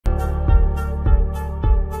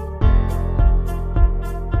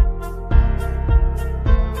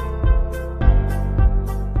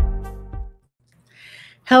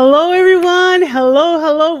Hello, everyone. Hello,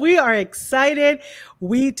 hello. We are excited.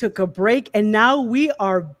 We took a break and now we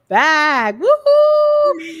are back.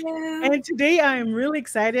 Woohoo! Yeah. And today I am really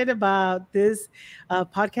excited about this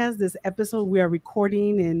podcast, this episode we are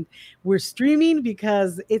recording and we're streaming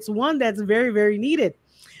because it's one that's very, very needed.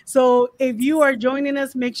 So if you are joining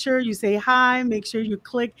us, make sure you say hi, make sure you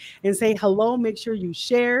click and say hello, make sure you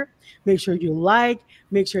share, make sure you like,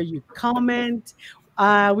 make sure you comment.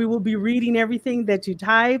 We will be reading everything that you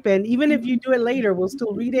type. And even if you do it later, we'll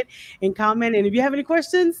still read it and comment. And if you have any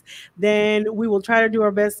questions, then we will try to do our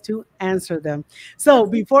best to answer them. So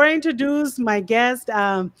before I introduce my guest,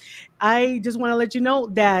 I just want to let you know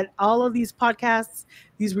that all of these podcasts,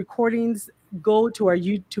 these recordings, go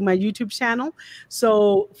to to my YouTube channel.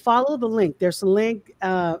 So follow the link. There's a link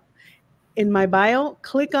in my bio.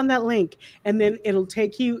 Click on that link, and then it'll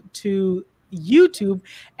take you to YouTube,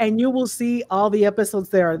 and you will see all the episodes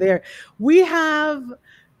that are there. We have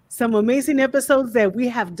some amazing episodes that we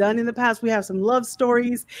have done in the past. We have some love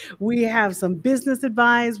stories. We have some business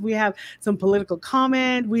advice. We have some political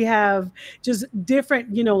comment. We have just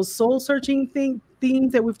different, soul searching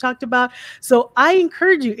themes that we've talked about. So I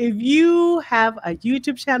encourage you, if you have a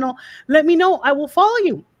YouTube channel, let me know. I will follow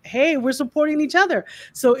you. Hey, we're supporting each other.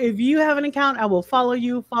 So if you have an account, I will follow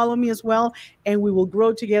you, follow me as well, and we will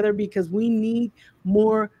grow together because we need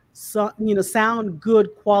more sound good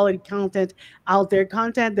quality content out there,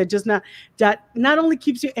 content that just not only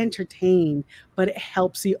keeps you entertained, but it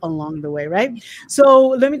helps you along the way, right? So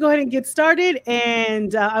let me go ahead and get started.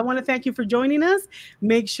 And I want to thank you for joining us.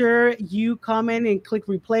 Make sure you comment and click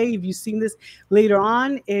replay if you've seen this later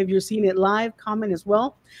on. If you're seeing it live, comment as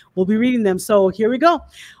well. We'll be reading them. So here we go.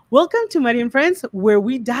 Welcome to Money and Friends, where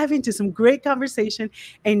we dive into some great conversation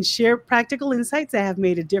and share practical insights that have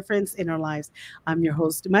made a difference in our lives. I'm your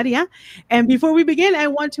host, Maria. And before we begin, I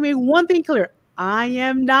want to make one thing clear. I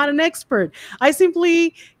am not an expert. I'm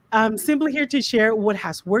simply here to share what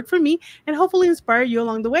has worked for me and hopefully inspire you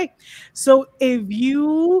along the way. So if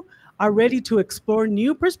you are ready to explore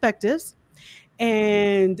new perspectives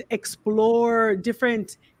and explore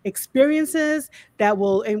different experiences that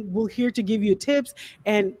we're here to give you tips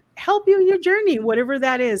and help you in your journey, whatever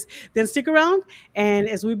that is, then stick around. And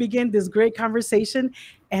as we begin this great conversation,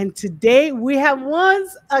 and today we have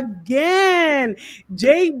once again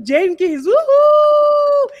Jade Jenkins.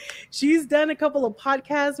 Woohoo! She's done a couple of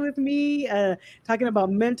podcasts with me talking about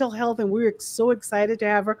mental health, and we're so excited to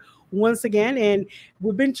have her once again. And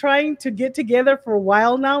we've been trying to get together for a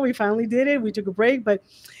while now. We finally did it. We took a break, but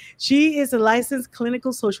she is a licensed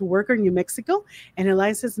clinical social worker in New Mexico and a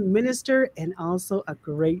licensed minister and also a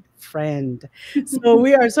great friend. So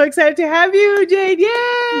we are so excited to have you, Jade. Yay!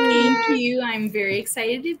 Thank you. I'm very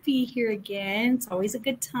excited to be here again. It's always a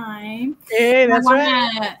good time. Hey, that's I right.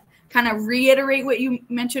 want to kind of reiterate what you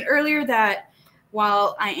mentioned earlier, that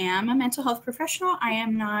while I am a mental health professional, I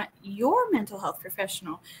am not your mental health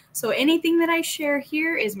professional. So anything that I share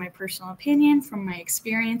here is my personal opinion from my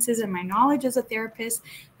experiences and my knowledge as a therapist.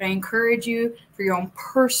 But I encourage you, for your own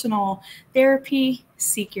personal therapy,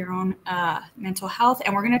 seek your own mental health.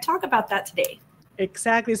 And we're going to talk about that today.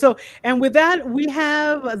 Exactly. So, and with that, we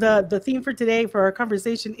have the theme for today for our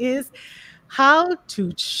conversation is how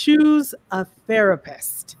to choose a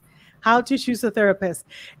therapist. How to choose a therapist.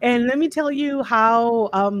 And let me tell you how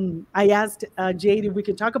I asked Jade if we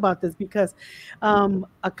could talk about this because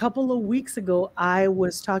a couple of weeks ago, I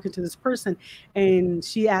was talking to this person and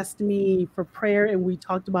she asked me for prayer and we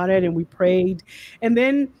talked about it and we prayed. And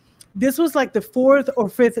then this was like the fourth or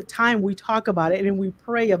fifth time we talk about it and we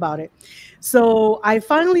pray about it. So I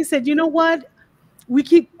finally said, you know what? We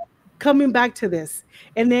keep coming back to this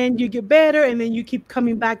and then you get better and then you keep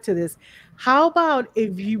coming back to this. How about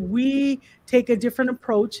if we take a different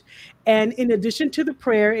approach, and in addition to the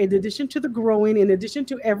prayer, in addition to the growing, in addition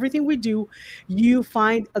to everything we do, you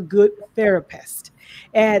find a good therapist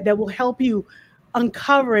and that will help you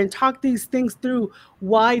uncover and talk these things through,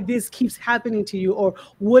 why this keeps happening to you, or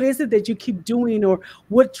what is it that you keep doing, or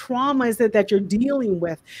what trauma is it that you're dealing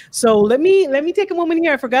with. So let me take a moment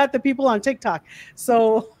here. I forgot the people on TikTok.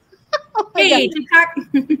 So oh my God. Hey,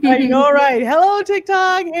 TikTok. I know, right? Hello,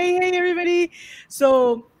 TikTok. Hey, everybody.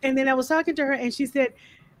 So, and then I was talking to her and she said,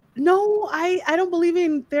 no, I don't believe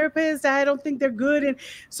in therapists. I don't think they're good. And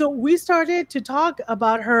so we started to talk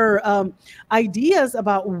about her ideas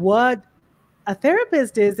about what a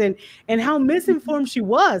therapist is and how misinformed she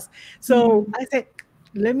was. So I said,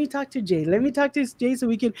 let me talk to Jay. Let me talk to Jay so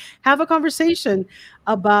we can have a conversation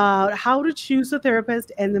about how to choose a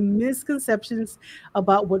therapist and the misconceptions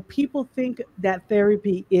about what people think that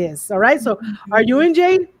therapy is. All right. So are you in,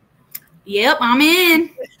 Jade? Yep, I'm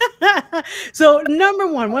in. So number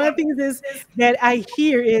one of the things is that I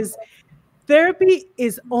hear is therapy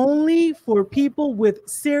is only for people with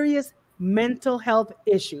serious mental health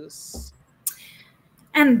issues.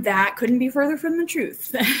 And that couldn't be further from the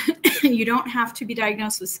truth. You don't have to be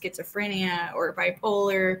diagnosed with schizophrenia or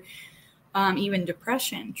bipolar, even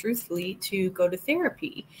depression, truthfully, to go to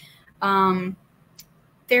therapy.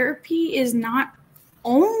 Therapy is not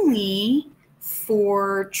only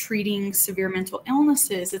for treating severe mental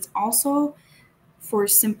illnesses, it's also for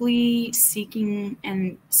simply seeking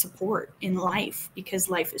and support in life, because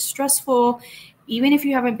life is stressful. Even if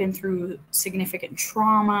you haven't been through significant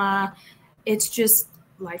trauma, it's just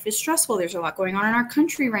life is stressful. There's a lot going on in our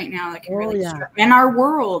country right now that can really in our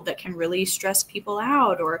world that can really stress people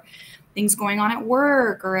out, or things going on at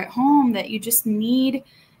work or at home that you just need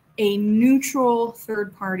a neutral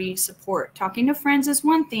third party support. Talking to friends is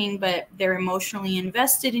one thing, but they're emotionally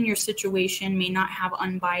invested in your situation, may not have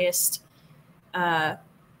unbiased an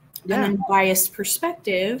unbiased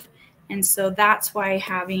perspective. And so that's why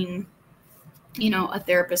having, a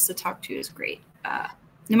therapist to talk to is great,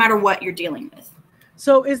 no matter what you're dealing with.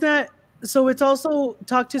 So it's also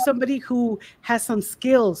talk to somebody who has some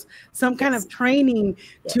skills, some kind of training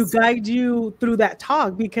to guide you through that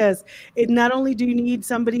talk, because it not only do you need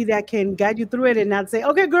somebody that can guide you through it and not say,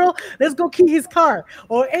 okay, girl, let's go key his car,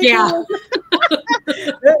 or hey, girl,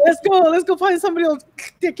 let's go find somebody else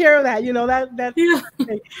take care of that. So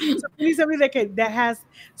you need somebody that has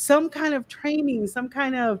some kind of training, some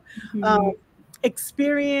kind of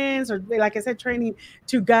experience, or like I said, training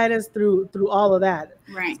to guide us through all of that.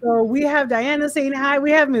 Right. So we have Diana saying hi. We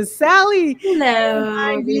have Miss Sally. Hello,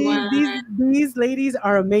 hi. everyone. These ladies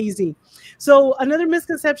are amazing. So another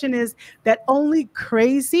misconception is that only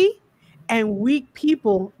crazy and weak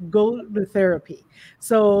people go to therapy.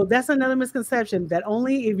 So that's another misconception, that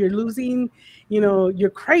only if you're losing, you're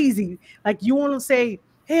crazy. Like, you want to say,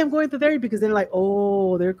 hey, I'm going to therapy, because they're like,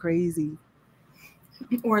 oh, they're crazy.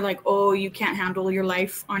 Or like, oh, you can't handle your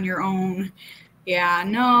life on your own. Yeah,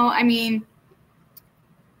 no, I mean,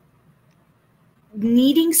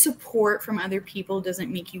 needing support from other people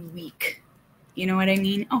doesn't make you weak. You know what I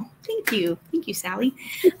mean? Oh, thank you. Thank you, Sally.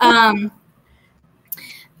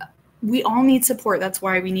 We all need support. That's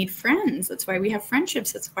why we need friends. That's why we have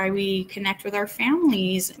friendships. That's why we connect with our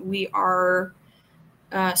families. We are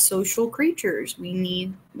social creatures. We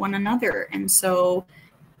need one another. And so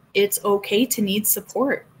it's okay to need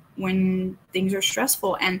support when things are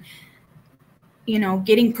stressful. And,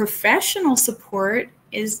 getting professional support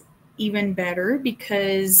is even better,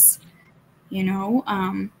 because, you're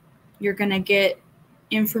going to get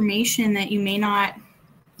information that you may not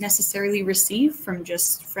necessarily receive from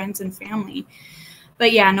just friends and family.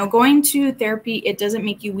 But yeah, no, going to therapy, it doesn't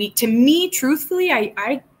make you weak. To me, truthfully,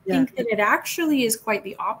 I think that it actually is quite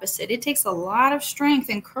the opposite. It takes a lot of strength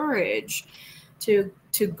and courage to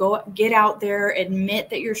go get out there, admit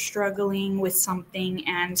that you're struggling with something,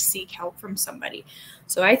 and seek help from somebody.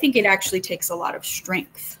 So I think it actually takes a lot of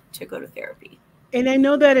strength to go to therapy. And I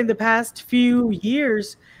know that in the past few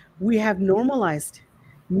years, we have normalized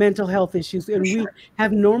mental health issues, and we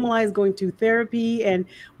have normalized going to therapy, and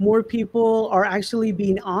more people are actually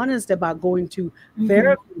being honest about going to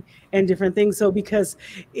therapy and different things. So because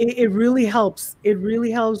it really helps. It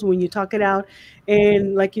really helps when you talk it out.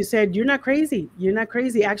 And like you said, you're not crazy. You're not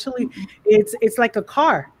crazy. Actually, it's like a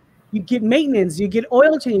car. You get maintenance, you get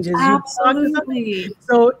oil changes. Absolutely.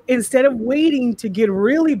 So instead of waiting to get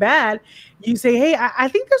really bad, you say, hey, I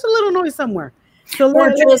think there's a little noise somewhere. So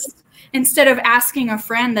instead of asking a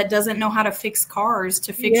friend that doesn't know how to fix cars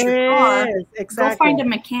to fix your car, go find a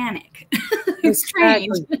mechanic. It's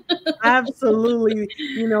trained. Absolutely.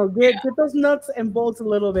 Get those nuts and bolts a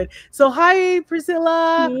little bit. So hi,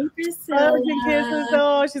 Priscilla. Hey, Priscilla.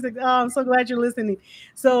 Oh, she's like, oh, I'm so glad you're listening.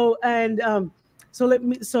 So, and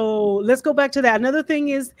so let's go back to that. Another thing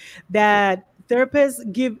is that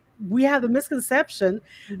we have the misconception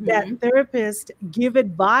that therapists give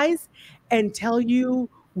advice and tell you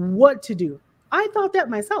what to do. I thought that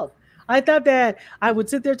myself. I thought that I would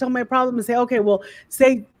sit there, tell my problem, and say, okay, well,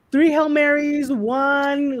 say 3 Hail Marys,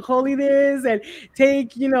 1 Holy this, and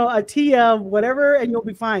take, a tea of whatever, and you'll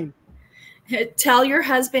be fine. Tell your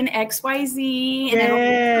husband XYZ and it'll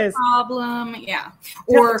be a problem. Yeah.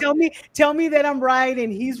 Or tell me that I'm right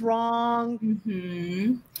and he's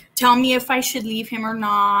wrong. Tell me if I should leave him or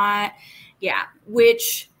not. Yeah.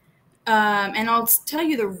 Which, and I'll tell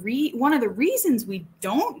you one of the reasons we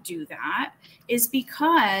don't do that is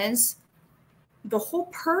because the whole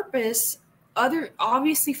purpose,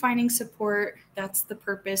 obviously finding support, that's the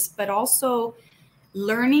purpose, but also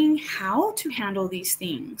learning how to handle these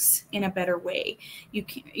things in a better way.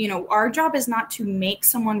 Our job is not to make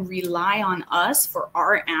someone rely on us for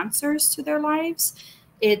our answers to their lives.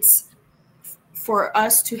 It's for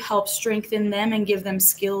us to help strengthen them and give them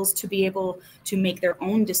skills to be able to make their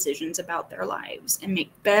own decisions about their lives and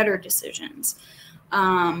make better decisions.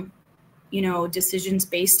 Decisions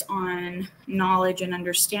based on knowledge and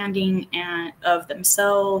understanding and of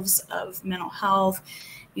themselves, of mental health,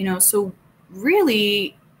 so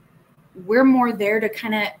really we're more there to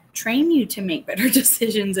kind of train you to make better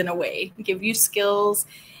decisions in a way, give you skills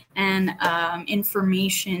and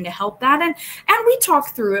information to help that. And we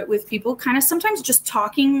talk through it with people, kind of sometimes just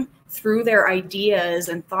talking through their ideas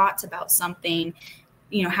and thoughts about something,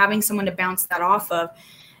 having someone to bounce that off of.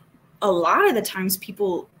 A lot of the times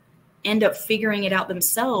people end up figuring it out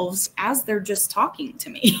themselves as they're just talking to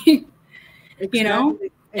me,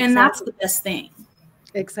 Exactly. and that's the best thing.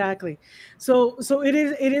 Exactly. So it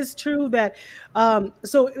is true that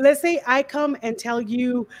so let's say I come and tell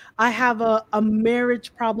you I have a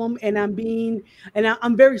marriage problem and I'm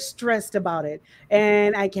very stressed about it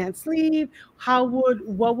and I can't sleep.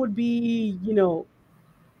 What would be,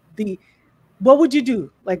 the what would you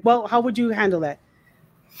do? Like, well, how would you handle that?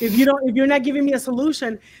 If you're not giving me a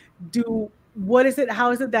solution, what is it?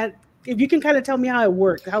 How is it that if you can kind of tell me how it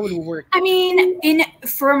works, how would it work? I mean,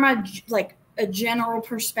 from a general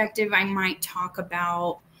perspective, I might talk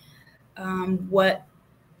about what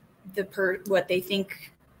they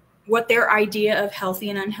think, what their idea of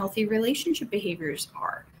healthy and unhealthy relationship behaviors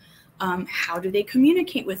are. How do they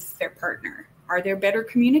communicate with their partner? Are there better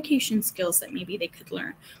communication skills that maybe they could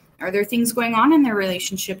learn? Are there things going on in their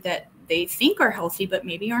relationship that they think are healthy but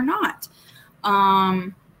maybe are not?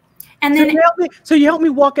 And then you help me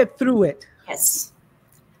walk it through it. Yes,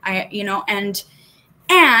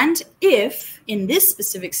 and if in this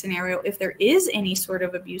specific scenario, if there is any sort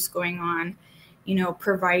of abuse going on,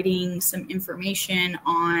 providing some information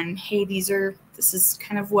on, hey, this is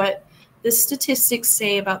kind of what the statistics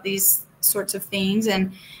say about these sorts of things,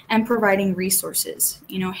 and providing resources.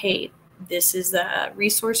 Hey, this is a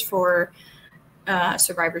resource for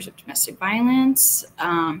survivors of domestic violence.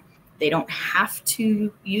 They don't have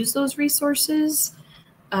to use those resources.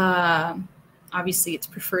 Obviously, it's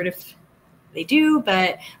preferred if they do,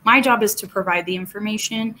 but my job is to provide the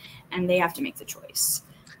information, and they have to make the choice.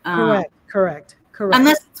 Correct.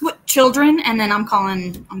 Unless it's with children, and then I'm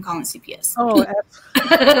calling CPS. Oh,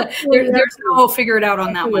 there's no figure it out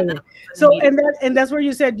on that one. So and that's where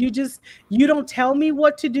you said you don't tell me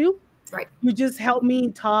what to do. Right. You just help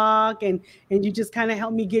me talk and you just kind of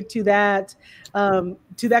help me get to that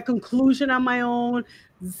conclusion on my own,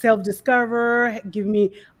 self-discover, give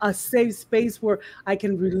me a safe space where I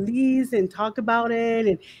can release and talk about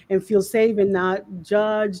it and feel safe and not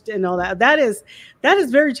judged and all that. That is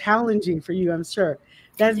very challenging for you, I'm sure.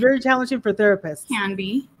 That's very challenging for therapists. Can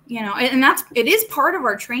be, and it is part of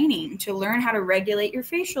our training to learn how to regulate your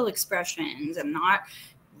facial expressions and not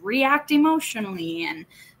react emotionally, and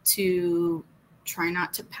to try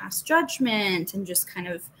not to pass judgment and just kind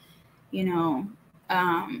of,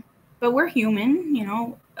 but we're human,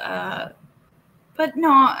 but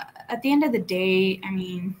no, at the end of the day, I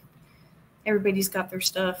mean, everybody's got their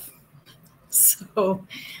stuff. So,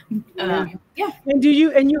 yeah. And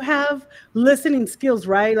you have listening skills,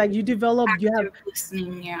 right? Like you have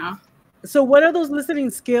listening. Yeah. So what are those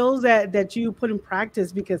listening skills that you put in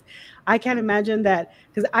practice? Because I can't imagine that,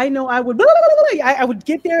 because I know I would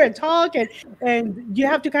get there and talk and you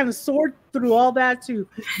have to kind of sort through all that to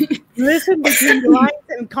listen between the lines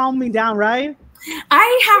and calm me down, right?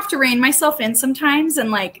 I have to rein myself in sometimes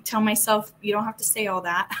and tell myself, you don't have to say all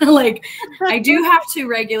that. I do have to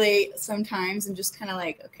regulate sometimes and just kind of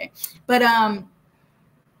okay. But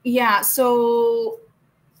yeah, so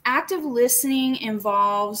active listening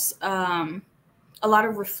involves a lot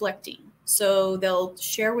of reflecting. So they'll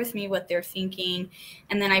share with me what they're thinking,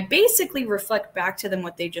 and then I basically reflect back to them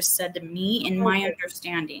what they just said to me in my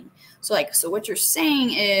understanding. So so what you're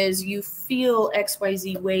saying is you feel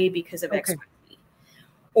XYZ way because of XYZ.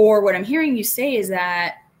 Or what I'm hearing you say is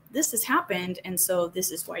that this has happened, and so this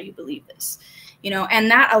is why you believe this. And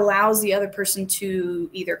that allows the other person to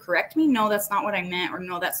either correct me, no, that's not what I meant, or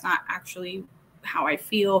no, that's not actually how I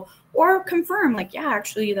feel, or confirm yeah,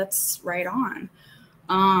 actually that's right on.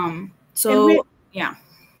 Yeah.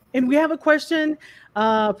 And we have a question.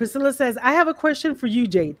 Priscilla says, I have a question for you,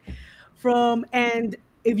 Jade. And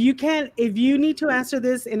if you need to answer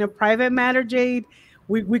this in a private matter, Jade,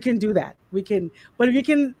 we can do that. But if you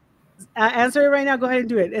can Answer it right now. Go ahead and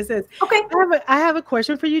do it. It says, Okay. I have a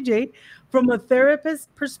question for you, Jade. From a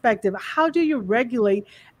therapist perspective, how do you regulate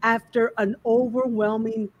after an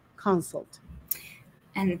overwhelming consult?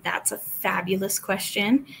 And that's a fabulous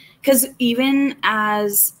question, because even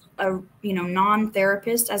as a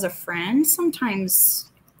non-therapist, as a friend,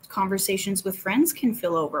 sometimes conversations with friends can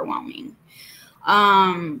feel overwhelming.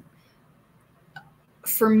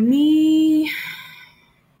 For me,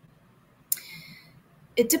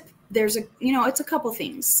 there's it's a couple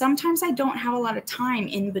things. Sometimes I don't have a lot of time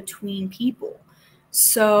in between people,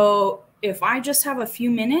 so if I just have a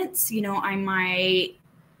few minutes, I might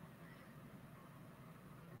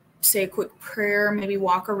say a quick prayer, maybe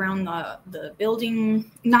walk around the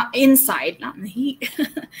building, not inside, not in the heat,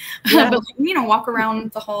 Yeah. but walk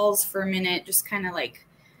around the halls for a minute, just kind of like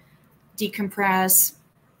decompress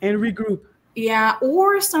And regroup. Yeah,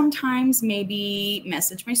 or sometimes maybe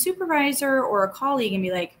message my supervisor or a colleague and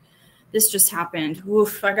be like, this just happened.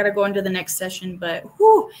 Oof, I got to go into the next session, but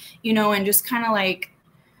whoo, and just kind of like,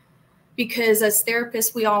 because as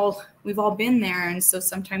therapists, we've all been there. And so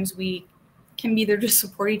sometimes we can be there to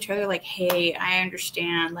support each other. Like, hey, I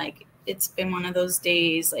understand. Like, it's been one of those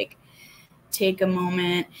days. Like, take a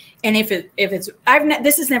moment. And if it's,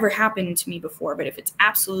 this has never happened to me before, but if it's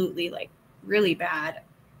absolutely like really bad,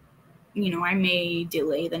 I may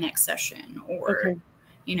delay the next session or, Okay.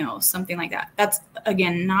 Something like that. That's,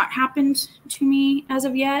 again, not happened to me as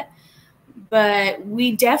of yet, but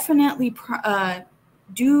we definitely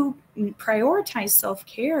do prioritize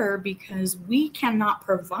self-care because we cannot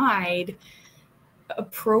provide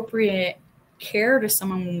appropriate care to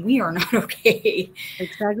someone when we are not okay.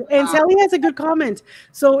 Exactly. And Sally has a good comment.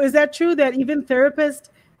 So is that true that even therapists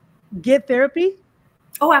get therapy?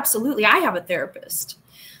 Oh, absolutely. I have a therapist.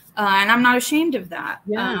 And I'm not ashamed of that.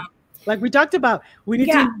 Yeah. Like we talked about, we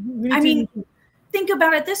need to. Think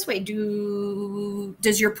about it this way.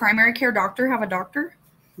 Does your primary care doctor have a doctor?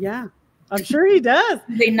 Yeah, I'm sure he does.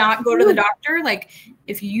 Do they not go to the doctor? Like,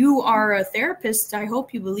 if you are a therapist, I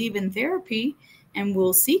hope you believe in therapy and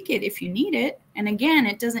will seek it if you need it. And again,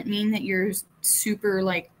 it doesn't mean that you're super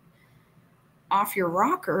like off your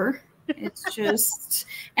rocker. It's just,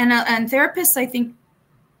 and therapists, I think,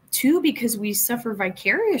 too, because we suffer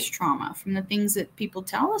vicarious trauma from the things that people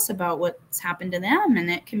tell us about what's happened to them,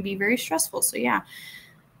 and it can be very stressful. So yeah.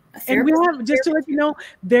 And we have, just to let you know,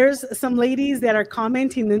 there's some ladies that are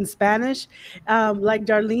commenting in Spanish, like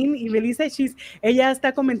Darlene y Melissa. Ella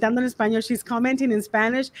está comentando en español. She's commenting in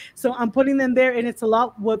Spanish. So I'm putting them there, and it's a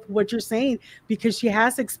lot what you're saying because she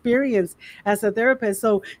has experience as a therapist.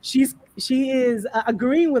 So she is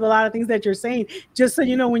agreeing with a lot of things that you're saying, just so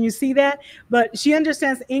you know when you see that. But she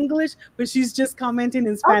understands English, but she's just commenting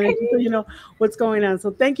in Spanish, Okay. so you know what's going on.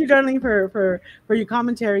 So thank you, Darlene, for your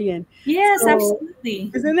commentary. And yes,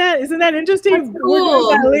 absolutely. Isn't that interesting? Cool.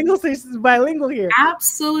 We're doing bilingual here.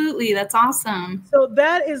 Absolutely, that's awesome. So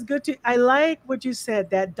that is good to. I like what you said,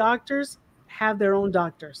 that doctors have their own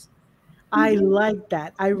doctors. I like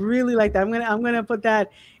that. I really like that. I'm gonna put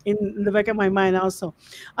that in the back of my mind also.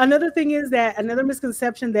 Another thing is that another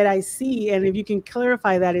misconception that I see, and if you can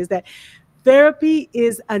clarify that, is that therapy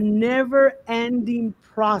is a never-ending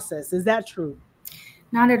process. Is that true?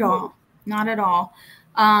 Not at all. Not at all.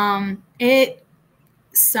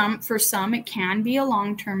 For some it can be a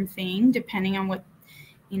long-term thing, depending on what,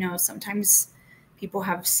 sometimes people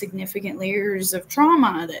have significant layers of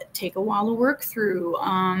trauma that take a while to work through.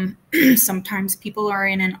 Sometimes people are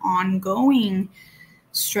in an ongoing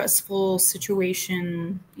stressful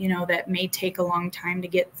situation, that may take a long time to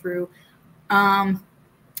get through.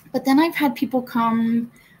 But then I've had people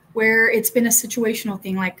come where it's been a situational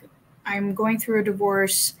thing. Like, I'm going through a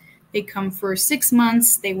divorce. They come for 6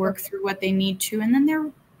 months, they work through what they need to, and then they're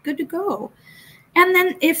good to go. And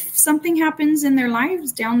then if something happens in their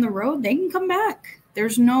lives down the road, they can come back.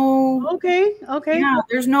 There's no okay. Yeah,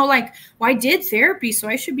 there's no like, well, I did therapy, so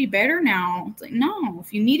I should be better now. It's like, no,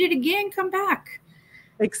 if you need it again, come back.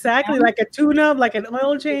 Exactly, like a tune-up, like an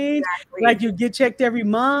oil change, Exactly. like you get checked every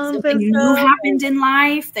month. Something new happened in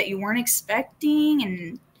life that you weren't expecting,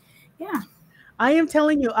 and yeah. I am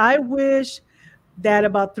telling you, I wish that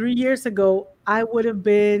about 3 years ago, I would have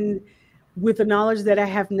been with the knowledge that I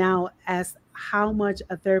have now as how much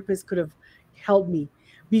a therapist could have helped me,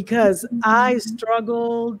 because I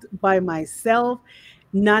struggled by myself,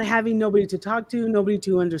 not having nobody to talk to, nobody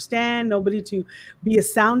to understand, nobody to be a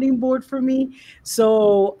sounding board for me.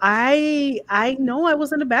 So I know I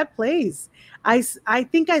was in a bad place. I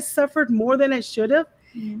think I suffered more than I should have.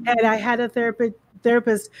 And I had a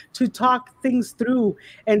therapist to talk things through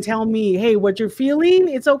and tell me, hey, what you're feeling,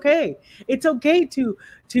 it's okay. It's okay to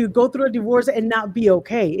go through a divorce and not be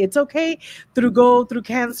okay. It's okay to go through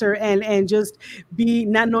cancer and just be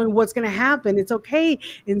not knowing what's going to happen. It's okay.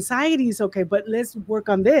 Anxiety is okay, but let's work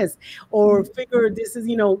on this or figure this is,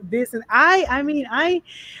 this. And I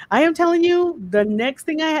am telling you, the next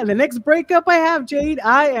thing I have, the next breakup I have, Jade,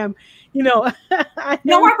 I am, no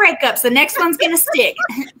more breakups. The next one's gonna stick.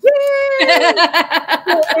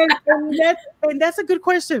 and that's a good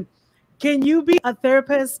question. Can you be a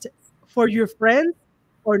therapist for your friends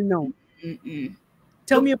or no? Mm-mm.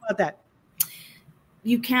 Tell me about that.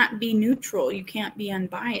 You can't be neutral. You can't be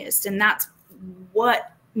unbiased. And that's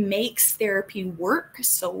what makes therapy work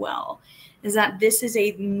so well, is that this is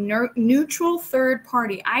a neutral third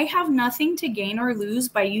party. I have nothing to gain or lose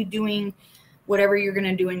by you doing whatever you're going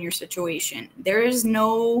to do in your situation. There is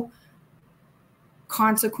no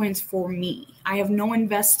consequence for me. I have no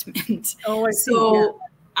investment. Oh, I see. So Yeah.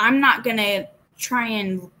 I'm not going to try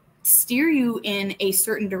and steer you in a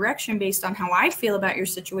certain direction based on how I feel about your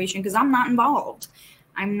situation, because I'm not involved.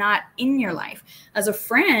 I'm not in your life. As a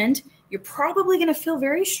friend, you're probably going to feel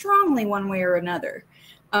very strongly one way or another.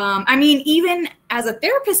 Even as a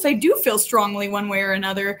therapist, I do feel strongly one way or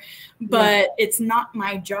another, but it's not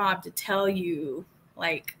my job to tell you,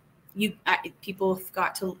 like, people have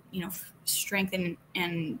got to, strengthen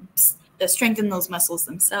those muscles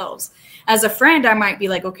themselves. As a friend, I might be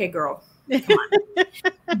like, okay, girl, come on.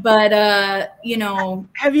 But,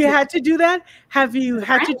 have you had to do that? Have you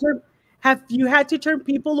had to turn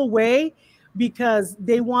people away because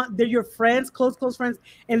they're your friends, close friends,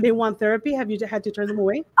 and they want therapy? Have you had to turn them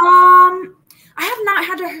away? I have not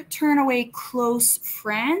had to turn away close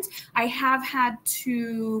friends. I have had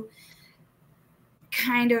to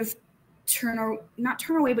kind of not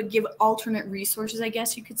turn away, but give alternate resources, I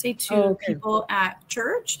guess you could say, to people at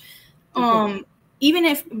church. Okay.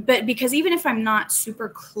 Because even if I'm not super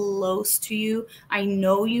close to you, I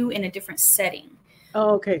know you in a different setting.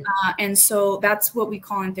 Oh, okay. And so that's what we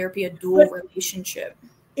call in therapy a dual relationship.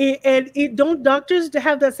 Don't doctors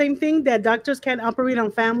have that same thing, that doctors can't operate on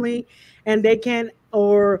family and they can't,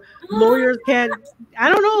 or lawyers can't? I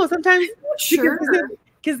don't know. Sometimes Sure.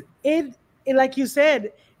 because it like you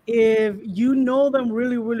said, if you know them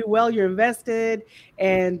really, really well, you're invested,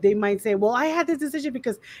 and they might say, well, I had this decision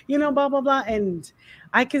because, blah, blah, blah. And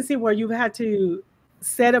I can see where you've had to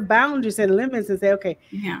set a boundary, set limits, and say, okay,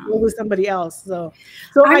 go with somebody else. So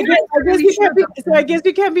I guess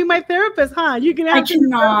you can't be my therapist, huh? You can. I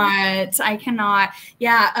cannot.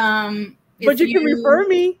 Yeah. But you can refer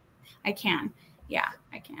me. I can. Yeah,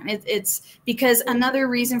 I can. It's because another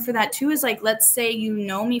reason for that too is, like, let's say you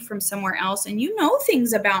know me from somewhere else and you know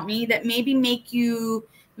things about me that maybe make you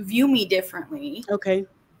view me differently. Okay.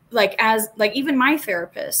 Like even my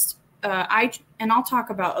therapist, I'll talk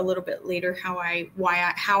about a little bit later how and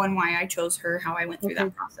why I chose her, how I went through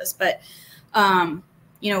that process. But, I'm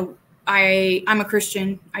a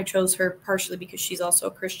Christian. I chose her partially because she's also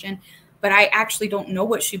a Christian, but I actually don't know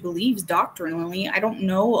what she believes doctrinally. I don't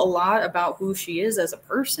know a lot about who she is as a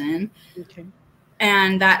person. Okay.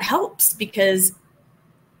 And that helps, because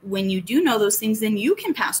when you do know those things, then you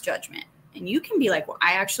can pass judgment. And you can be like, well,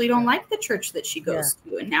 I actually don't like the church that she goes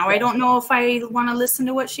to. And now I don't know if I want to listen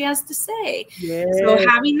to what she has to say. Yes. So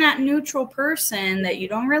having that neutral person that you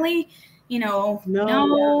don't really,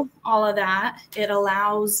 know all of that, it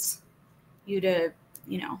allows you to,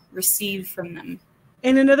 receive from them.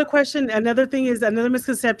 And another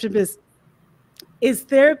misconception is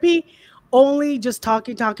therapy only just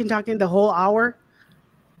talking the whole hour?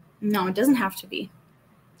 No, it doesn't have to be.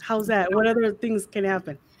 How's that? What other things can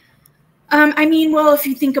happen? Well, if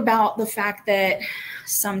you think about the fact that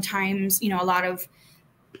sometimes, a lot of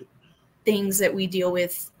things that we deal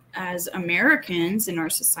with as Americans in our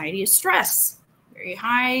society is stress. Very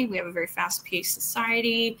high. We have a very fast-paced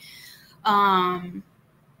society.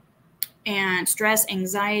 And stress,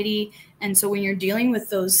 anxiety. And so when you're dealing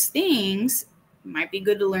with those things, it might be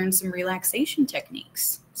good to learn some relaxation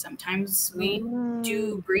techniques. Sometimes we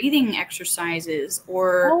do breathing exercises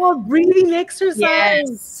or breathing exercise.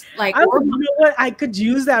 Yes. You know what? I could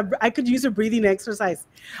use that. I could use a breathing exercise.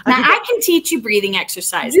 I can teach you breathing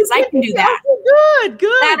exercises. I can do that. Good.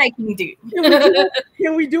 That I can do.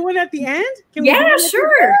 Can we do one at the end?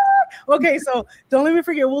 Sure. Okay, so don't let me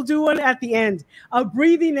forget. We'll do one at the end. A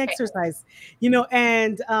breathing exercise.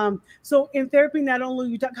 And so in therapy, not only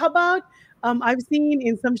you talk. How about I've seen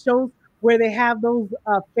in some shows where they have those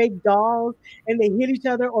fake dolls and they hit each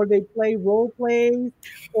other, or they play role plays,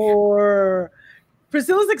 or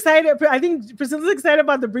Priscilla's excited. I think Priscilla's excited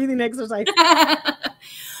about the breathing exercise.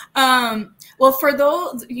 Well, for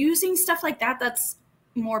those using stuff like that, that's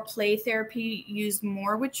more play therapy, used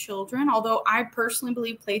more with children. Although I personally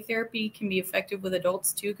believe play therapy can be effective with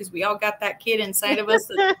adults too, because we all got that kid inside of us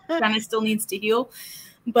that kind of still needs to heal.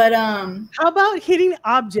 But how about hitting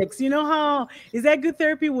objects? You know how is that good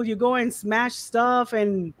therapy? Will you go and smash stuff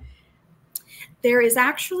and there is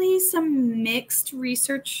actually some mixed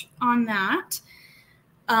research on that.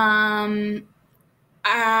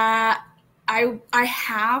 I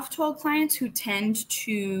have told clients who tend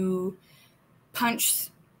to punch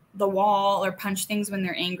the wall or punch things when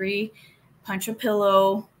they're angry, punch a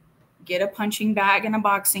pillow, get a punching bag and a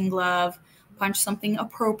boxing glove, punch something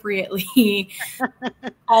appropriately.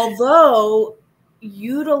 Although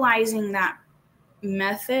utilizing that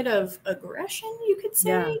method of aggression, you could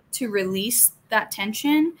say, to release that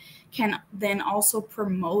tension can then also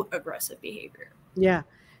promote aggressive behavior. Yeah.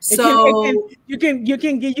 So you can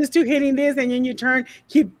get used to hitting this and then you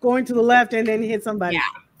keep going to the left and then hit somebody. Yeah.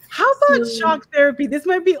 How about shock therapy? This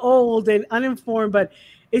might be old and uninformed, but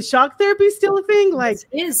is shock therapy still a thing? Like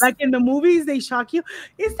in the movies, they shock you.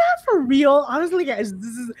 Is that for real? Honestly, guys,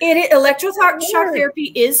 electroshock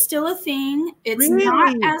therapy is still a thing. It's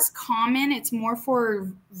not as common. It's more for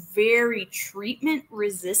very treatment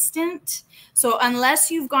resistant. So unless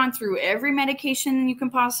you've gone through every medication you can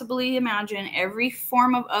possibly imagine, every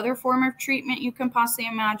other form of treatment you can possibly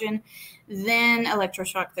imagine, then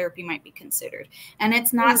electroshock therapy might be considered. And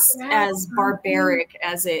it's not as barbaric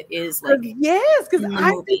as it is like because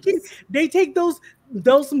I'm thinking they take those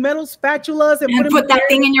metal spatulas and put that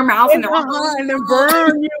thing in your mouth and then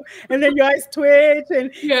burn you and then your eyes twitch and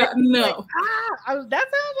no. Like, that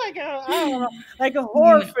sounds like I don't know, like a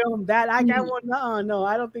horror film that I got one. No,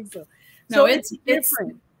 I don't think so. No, it's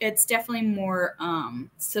different. It's definitely more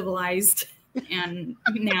civilized and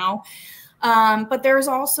now. But there's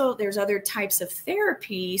other types of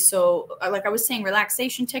therapy. So like I was saying,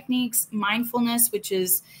 relaxation techniques, mindfulness, which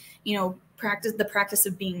is, the practice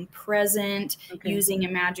of being present, using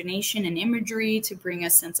imagination and imagery to bring a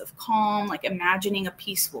sense of calm, like imagining a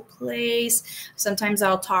peaceful place. Sometimes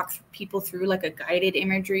I'll talk people through like a guided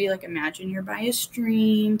imagery, like imagine you're by a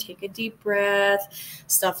stream, take a deep breath,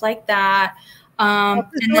 stuff like that. And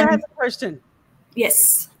then I have a question.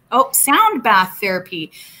 Yes. Oh, sound bath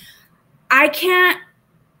therapy. I can't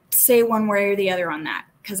say one way or the other on that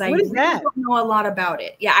because I really don't know a lot about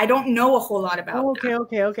it. Yeah, I don't know a whole lot about that.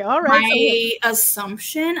 Okay. All right. My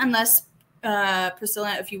assumption, unless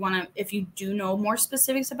Priscilla, if you do know more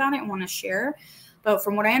specifics about it and want to share, but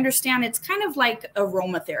from what I understand, it's kind of like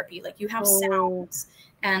aromatherapy. Like you have sounds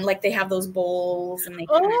and like they have those bowls and they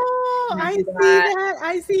I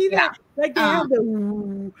see that. Like they have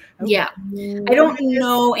the I don't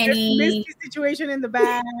know any situation in the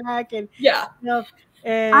back and stuff.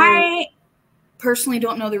 And I personally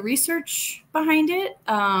don't know the research behind it.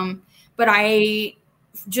 But I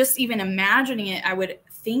just even imagining it, I would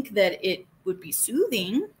think that it would be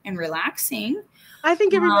soothing and relaxing. I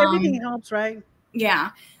think everything helps, right?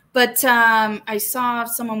 Yeah. But I saw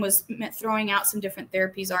someone was throwing out some different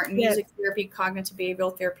therapies, art and music therapy, cognitive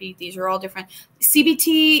behavioral therapy. These are all different.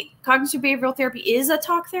 CBT, cognitive behavioral therapy, is a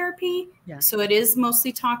talk therapy. Yeah. So it is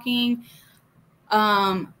mostly talking.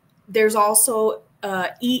 There's also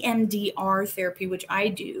EMDR therapy, which I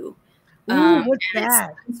do. What's that? It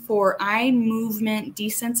stands for eye movement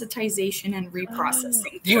desensitization and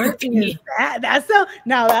reprocessing therapy. What is that? That sounds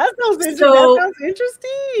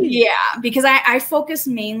interesting. Yeah, because I focus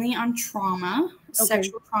mainly on trauma,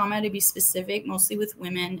 sexual trauma to be specific, mostly with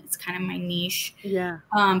women. It's kind of my niche. Yeah.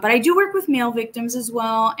 But I do work with male victims as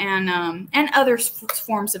well, and other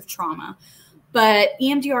forms of trauma. But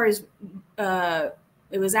EMDR is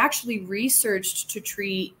it was actually researched to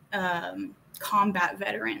treat combat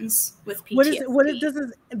veterans with PTSD. What does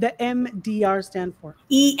the MDR stand for?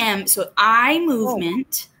 EM, so eye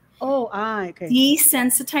movement. Okay.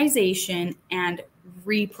 Desensitization and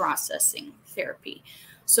reprocessing therapy.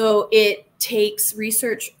 So it takes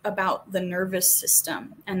research about the nervous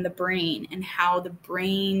system and the brain and how the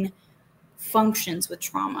brain functions with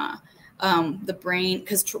trauma. The brain,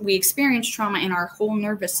 because we experience trauma in our whole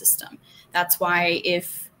nervous system. That's why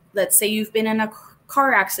if, let's say you've been in a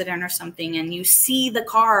car accident or something and you see the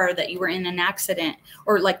car that you were in an accident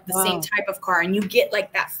or like the same type of car and you get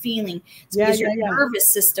like that feeling, it's because your nervous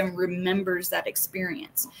system remembers that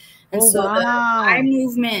experience. And the eye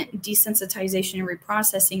movement desensitization and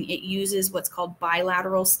reprocessing, it uses what's called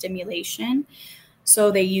bilateral stimulation. So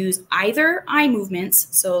they use either eye movements.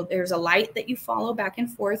 So there's a light that you follow back and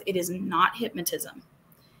forth. It is not hypnotism.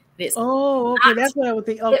 It is that's what I would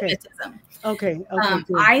think. Hypnotism. Okay.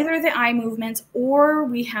 Either the eye movements, or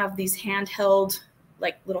we have these handheld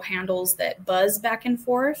like little handles that buzz back and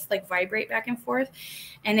forth, like vibrate back and forth.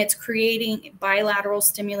 And it's creating bilateral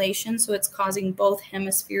stimulation. So it's causing both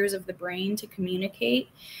hemispheres of the brain to communicate.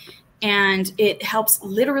 And it helps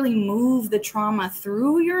literally move the trauma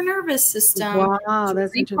through your nervous system Wow, to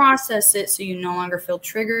that's reprocess it, so you no longer feel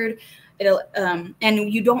triggered. It'll and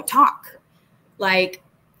you don't talk. Like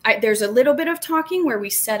there's a little bit of talking where we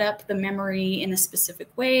set up the memory in a specific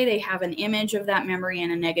way. They have an image of that memory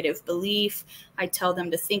and a negative belief. I tell them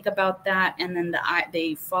to think about that, and then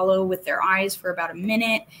they follow with their eyes for about a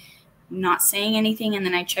minute, not saying anything, and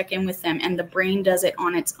then I check in with them, and the brain does it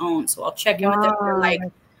on its own. So I'll check in with them. They're like,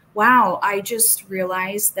 wow, I just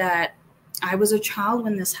realized that I was a child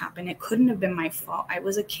when this happened. It couldn't have been my fault. I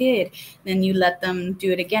was a kid. Then you let them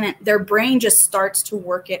do it again. And their brain just starts to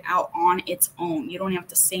work it out on its own. You don't have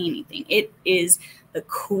to say anything. It is the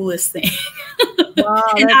coolest thing. Wow,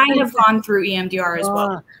 and I have gone through EMDR as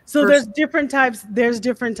well. So there's different types. There's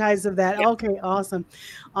different types of that. Yeah. Okay, awesome.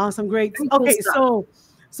 Awesome. Great. Okay,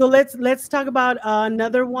 so let's talk about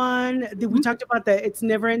another one. We talked about that it's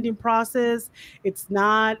never-ending process. It's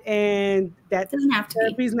not, and that doesn't have to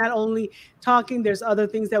therapy is not only talking. There's other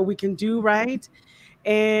things that we can do, right?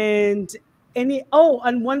 And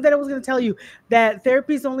and one that I was going to tell you, that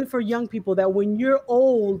therapy is only for young people. That when you're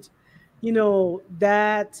old, you know,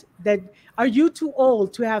 that are you too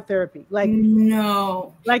old to have therapy? Like,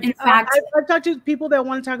 no. Like, in fact, I've talked to people that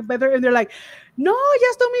want to talk better, and they're like, no, ya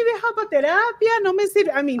esto me deja para terapia, no me sirve.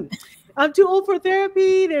 I mean, I'm too old for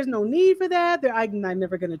therapy. There's no need for that. I'm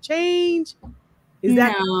never going to change. Is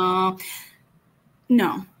that?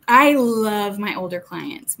 No. I love my older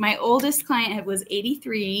clients. My oldest client was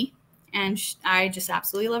 83, and I just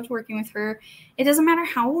absolutely loved working with her. It doesn't matter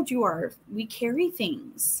how old you are. We carry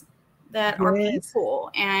things that are painful.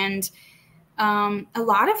 And a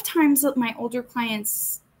lot of times my older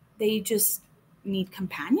clients, they just need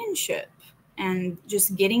companionship and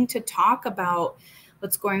just getting to talk about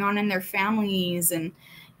what's going on in their families and,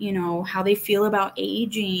 you know, how they feel about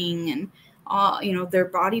aging and, you know, their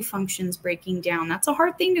body functions breaking down. That's a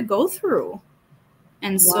hard thing to go through.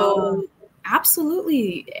 And so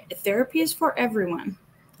absolutely, therapy is for everyone.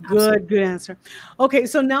 Good answer. Okay,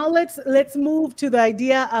 so now let's move to the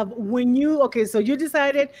idea of when so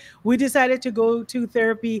we decided to go to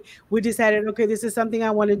therapy. We decided, okay, this is something I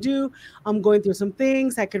want to do. I'm going through some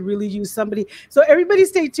things. I could really use somebody. So everybody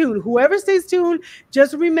stay tuned. Whoever stays tuned,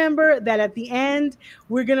 just remember that at the end,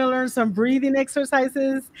 we're going to learn some breathing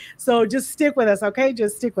exercises. So just stick with us, okay?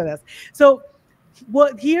 Just stick with us. So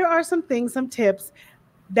here are some things, some tips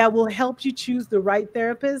that will help you choose the right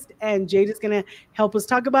therapist. And Jade is going to help us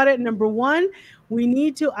talk about it. Number one, we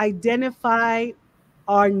need to identify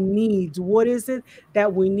our needs. What is it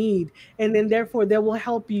that we need? And then therefore that will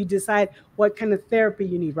help you decide what kind of therapy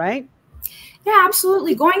you need, right? Yeah,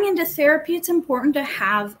 absolutely. Going into therapy, it's important to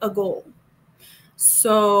have a goal.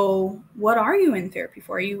 So what are you in therapy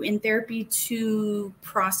for? Are you in therapy to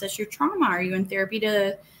process your trauma? Are you in therapy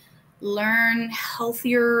to learn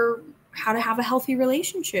how to have a healthy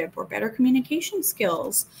relationship or better communication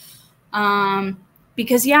skills?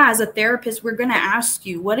 Because as a therapist, we're going to ask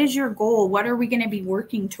you, what is your goal? What are we going to be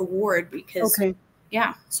working toward? Because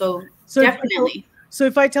so definitely. So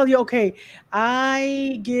if I tell you, okay,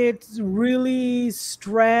 I get really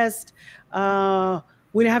stressed,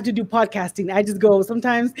 when I have to do podcasting, I just go,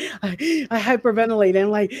 sometimes I hyperventilate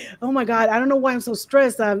and like, oh my God, I don't know why I'm so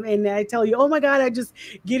stressed. And I tell you, oh my God, I just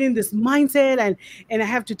get in this mindset and I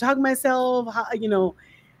have to talk myself, you know,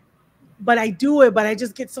 but I do it, but I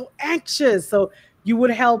just get so anxious. So you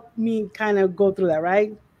would help me kind of go through that,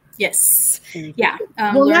 right? Yes. Yeah.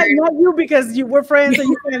 Well, not you, because we're friends, so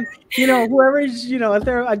you can, you know, whoever is, you know,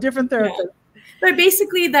 a different therapist. Yeah. But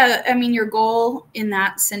basically, your goal in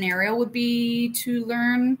that scenario would be to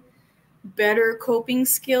learn better coping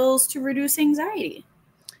skills to reduce anxiety.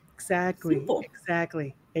 Exactly. Simple.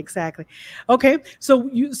 Exactly. Okay.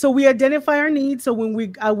 So we identify our needs. So when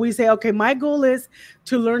we say, okay, my goal is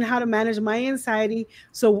to learn how to manage my anxiety.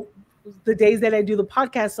 So the days that I do the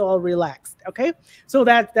podcast, so I'll relax. Okay. So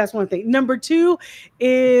that's one thing. Number two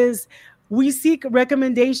is we seek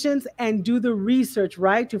recommendations and do the research,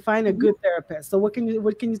 right, to find a good therapist. So what can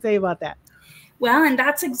you say about that? Well, and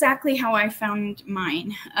that's exactly how I found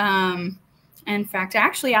mine. In fact, I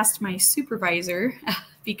actually asked my supervisor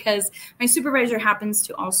because my supervisor happens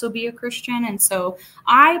to also be a Christian. And so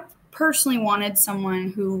I personally wanted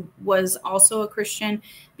someone who was also a Christian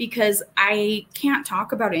because I can't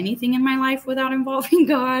talk about anything in my life without involving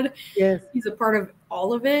God. Yes. He's a part of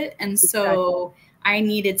all of it. And so I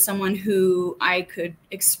needed someone who I could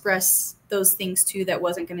express those things too that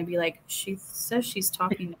wasn't going to be like, she says she's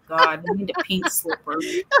talking to God. We need to pink slip her.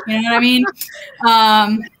 You know what I mean?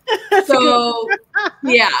 So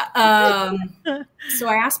yeah. So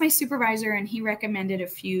I asked my supervisor, and he recommended a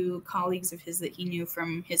few colleagues of his that he knew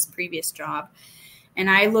from his previous job. And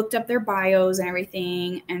I looked up their bios and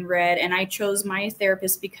everything and read, and I chose my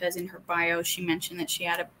therapist because in her bio, she mentioned that she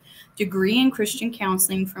had a degree in Christian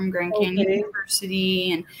counseling from Grand Canyon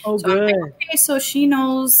University. And so I'm like, okay, so she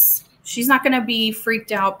knows she's not going to be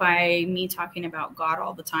freaked out by me talking about God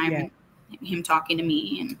all the time and him talking to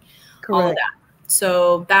me and all of that.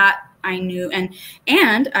 So that I knew. And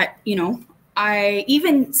I, you know, I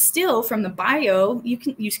even still from the bio, you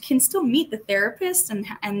can still meet the therapist and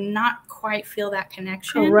not quite feel that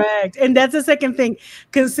connection. Correct. And that's the second thing.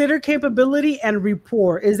 Consider capability and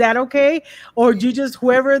rapport. Is that okay? Or do you just,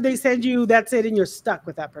 whoever they send you, that's it, and you're stuck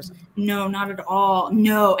with that person? No, not at all.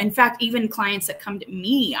 No. In fact, even clients that come to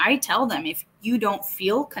me, I tell them, if you don't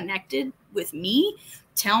feel connected with me,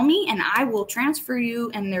 tell me and I will transfer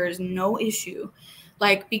you, and there is no issue.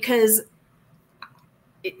 Like, because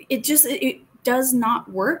it does not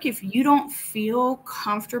work if you don't feel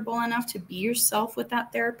comfortable enough to be yourself with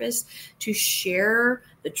that therapist, to share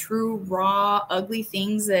the true, raw, ugly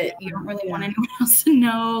things that you don't really want anyone else to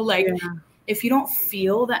know. Like, if you don't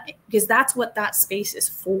feel that, because that's what that space is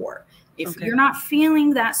for. If you're not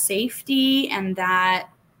feeling that safety and that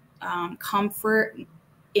comfort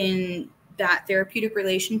in that therapeutic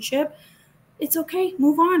relationship, it's okay.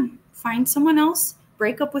 Move on. Find someone else.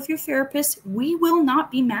 Break up with your therapist. We will not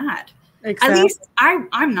be mad. Exactly. At least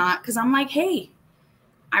I'm not, because I'm like, hey,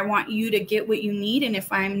 I want you to get what you need. And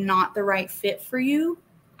if I'm not the right fit for you,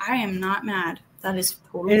 I am not mad. That is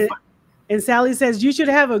totally fine. And Sally says you should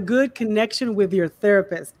have a good connection with your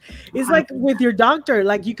therapist. It's like with your doctor.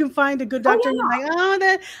 Like, you can find a good doctor. And you're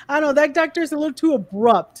like, I don't know, that doctor is a little too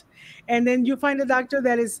abrupt. And then you find a doctor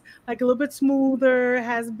that is like a little bit smoother,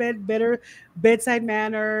 has better bedside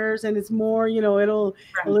manners, and it's more, you know,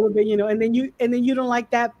 a little bit, you know, and then you don't like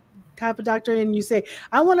that type of doctor, and you say,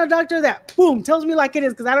 I want a doctor that boom tells me like it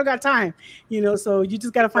is, because I don't got time, you know. So you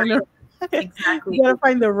just got to find you got to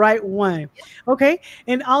find the right one. Okay.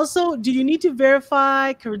 And also, do you need to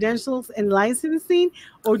verify credentials and licensing,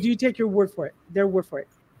 or do you take their word for it?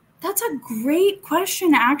 That's a great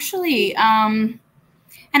question, actually.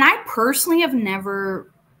 And I personally have never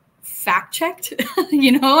fact checked,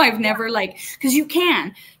 you know, I've never because you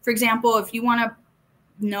can, for example, if you want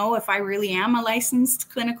to know if I really am a licensed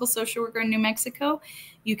clinical social worker in New Mexico,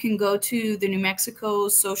 you can go to the New Mexico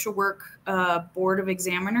Social Work Board of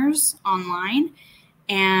Examiners online,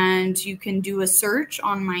 and you can do a search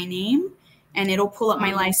on my name, and it'll pull up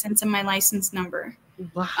my license and my license number.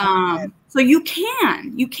 Wow. So you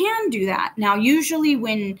can do that. Now, usually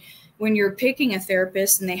when you're picking a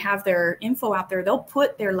therapist and they have their info out there, they'll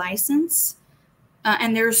put their license,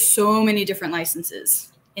 and there's so many different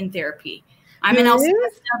licenses in therapy. I'm an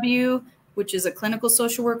LCSW, which is a clinical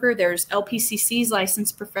social worker. There's LPCC's,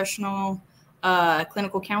 licensed professional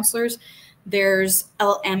clinical counselors. There's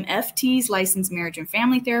LMFT's, licensed marriage and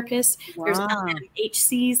family therapists. Wow. There's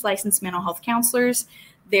LMHC's, licensed mental health counselors.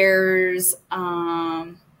 There's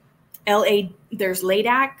there's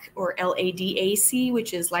LADAC or LADAC,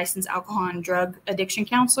 which is licensed alcohol and drug addiction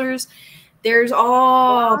counselors. There's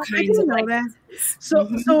all kinds of licenses.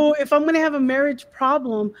 So if I'm going to have a marriage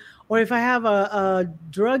problem, or if I have a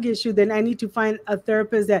drug issue, then I need to find a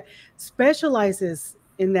therapist that specializes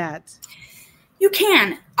in that. You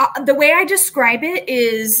can. The way I describe it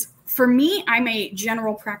is, for me, I'm a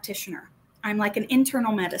general practitioner. I'm like an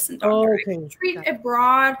internal medicine doctor. I can treat a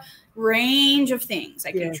broad range of things.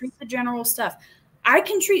 I can treat the general stuff. I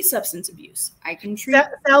can treat substance abuse. I can treat.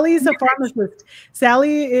 Sally is a pharmacist.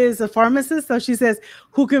 Sally is a pharmacist, so she says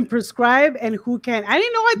who can prescribe and who can. I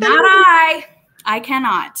didn't know. I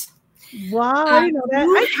cannot. Wow, I didn't know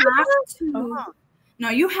that.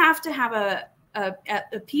 You have to have a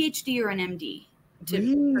PhD or an MD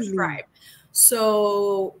to prescribe.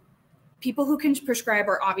 So people who can prescribe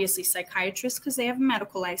are obviously psychiatrists, because they have a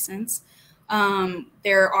medical license.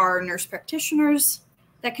 There are nurse practitioners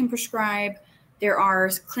that can prescribe. There are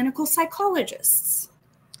clinical psychologists.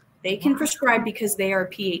 They can prescribe because they are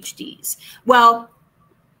PhDs. Well,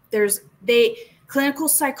 there's clinical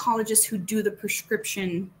psychologists who do the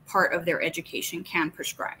prescription part of their education can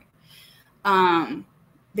prescribe.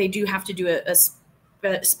 They do have to do a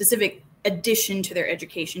specific addition to their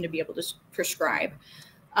education to be able to prescribe.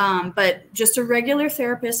 But just a regular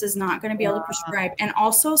therapist is not going to be able to prescribe. And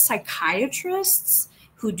also psychiatrists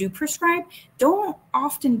who do prescribe don't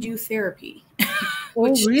often do therapy. Oh,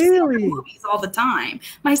 which you see in the really? movies all the time.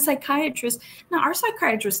 My psychiatrist, now our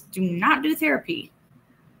psychiatrists do not do therapy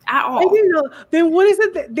at I all. didn't know. Then what is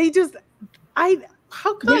it that they just, how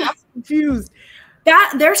come Yeah, I'm confused?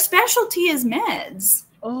 that their specialty is meds.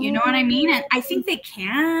 You know what I mean? And Oh, I think they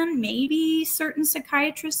can, maybe certain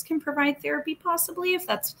psychiatrists can provide therapy, possibly if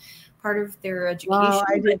that's part of their wow. education.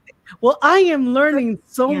 I But didn't. Well, I am learning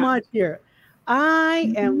so yeah. much here.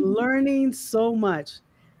 I am Mhm. learning so much.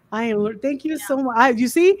 Thank you so much. You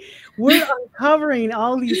see, we're uncovering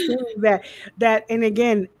all these things and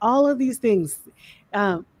again, all of these things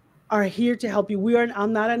um, are here to help you.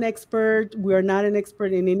 I'm not an expert. We are not an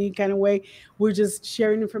expert in any kind of way. We're just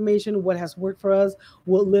sharing information, what has worked for us,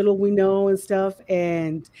 what little we know and stuff.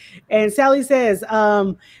 And Sally says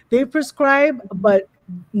they prescribe, but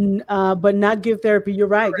not give therapy. You're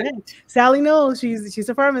right. Yeah, Correct. Sally knows. She's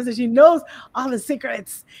a pharmacist. She knows all the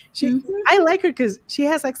secrets. Mhm. I like her because she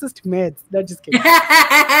has access to meds. No, just kidding.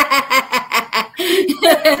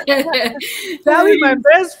 Sally's my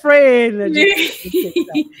best friend. No, just kidding. Just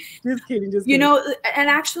kidding. Just kidding. Just You kidding. know, and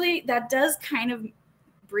actually, that does kind of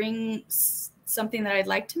bring something that I'd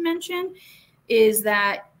like to mention is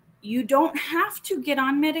that you don't have to get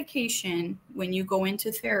on medication when you go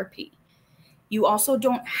into therapy. You also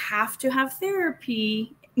don't have to have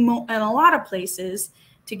therapy in a lot of places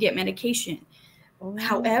to get medication. Oh,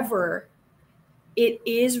 However, it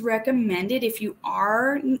is recommended if you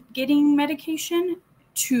are getting medication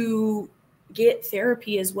to get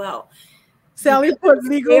therapy as well. Sally put Because they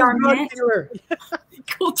legal are drug meant dealer.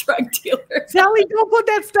 legal drug dealer. Sally, don't put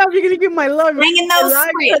that stuff. You're gonna get my love. Bringing those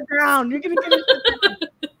Right straight. down. You're gonna get it.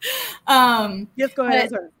 Yes, go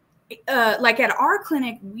ahead. But, like at our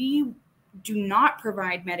clinic, we do not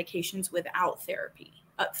provide medications without therapy.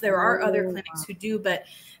 There are other clinics who do, but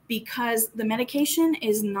because the medication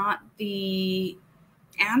is not the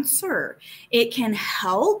answer, it can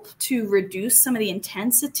help to reduce some of the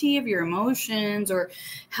intensity of your emotions or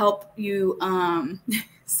help you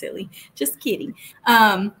silly, just kidding.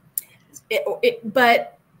 But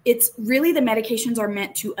it's really, the medications are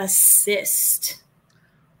meant to assist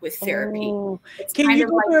with therapy. It's Can kind you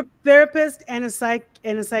of go like, to a therapist and a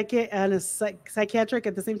psychiatric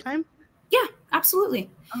at the same time? yeah, absolutely.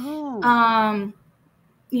 Oh,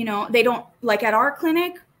 You know, they don't, like at our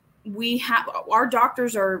clinic, we have our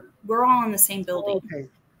doctors we're all in the same building. okay.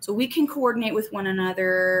 So we can coordinate with one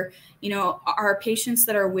another. You know, our patients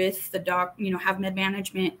that are with the doc, you know, have med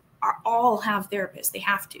management all have therapists. They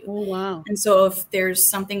have to. Oh, wow. And so if there's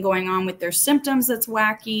something going on with their symptoms that's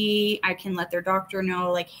wacky, I can let their doctor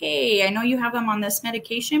know, like, hey, I know you have them on this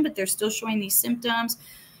medication, but they're still showing these symptoms,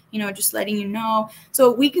 you know, just letting you know.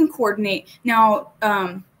 So we can coordinate. Now,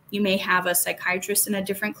 you may have a psychiatrist in a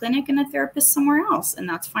different clinic and a therapist somewhere else, and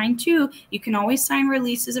that's fine too. You can always sign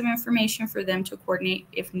releases of information for them to coordinate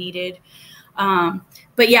if needed.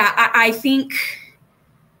 But yeah, I think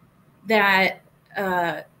that,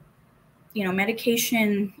 you know,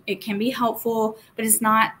 medication, it can be helpful, but it's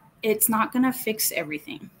not going to fix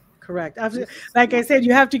everything. Correct. Like I said,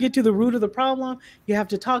 you have to get to the root of the problem. You have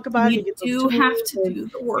to talk about it. You do have to do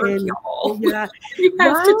the work, y'all. Yeah. You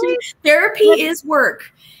have to do therapy is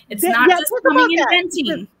work. It's not just coming and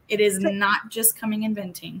venting. It is not just coming and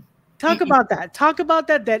venting. Talk about that. Talk about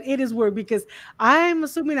that it is work, because I'm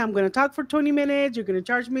assuming I'm going to talk for 20 minutes. You're going to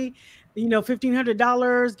charge me, you know,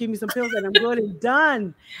 $1,500, give me some pills, and I'm good and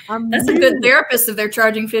done. That's a good therapist if they're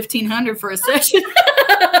charging $1,500 for a session.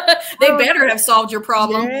 They better have solved your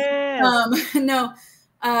problem. Yes. No.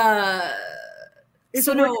 It's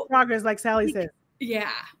a work in progress, like Sally says. Yeah.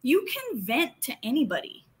 You can vent to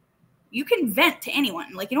anybody. You can vent to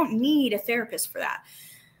anyone. Like, you don't need a therapist for that.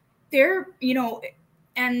 You know,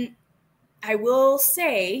 and I will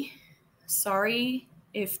say, sorry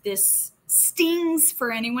if this stings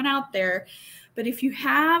for anyone out there, but if you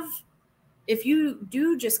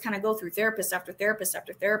do just kind of go through therapist after therapist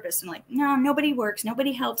after therapist and like, no, nobody works,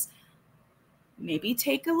 nobody helps, maybe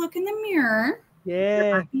take a look in the mirror. Yeah.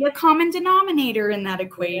 There might be a common denominator in that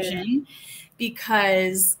equation,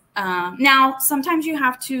 because now sometimes you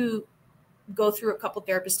have to go through a couple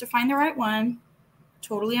therapists to find the right one.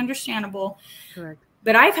 Totally understandable. Correct.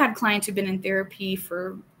 But I've had clients who've been in therapy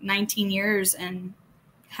for 19 years and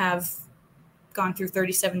have gone through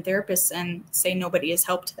 37 therapists and say nobody has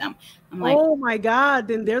helped them. I'm like, oh my God,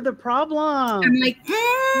 then they're the problem. I'm like,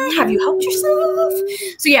 have you helped yourself?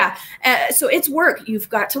 So yeah, so it's work. You've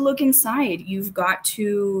got to look inside. You've got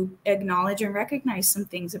to acknowledge and recognize some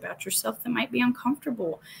things about yourself that might be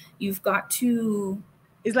uncomfortable. You've got to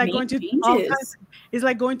It's like going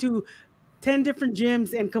to 10 different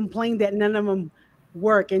gyms and complain that none of them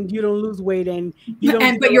work and you don't lose weight and you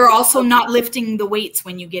don't. But you're also not lifting the weights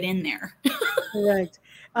when you get in there. Correct.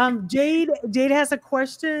 Jade has a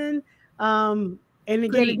question. And again,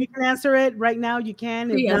 if Great. you can answer it right now, you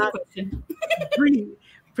can. If He has a not, question. Bree.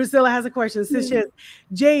 Priscilla has a question. So she has,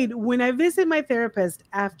 Jade, when I visit my therapist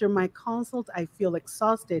after my consult, I feel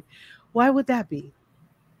exhausted. Why would that be?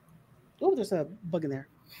 Oh, there's a bug in there.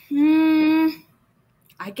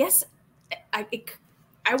 I guess I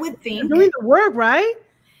would You're think. doing the work, right?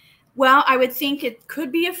 Well, I would think it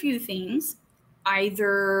could be a few things.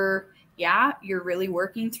 Either, yeah, you're really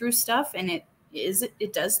working through stuff and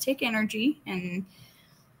it does take energy. And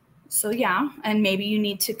so, yeah, and maybe you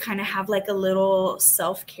need to kind of have like a little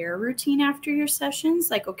self-care routine after your sessions.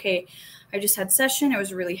 Like, okay, I just had session. It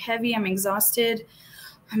was really heavy. I'm exhausted.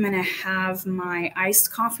 I'm going to have my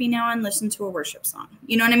iced coffee now and listen to a worship song.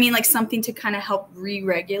 You know what I mean? Like something to kind of help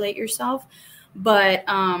re-regulate yourself. But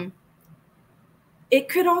it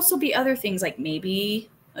could also be other things, like maybe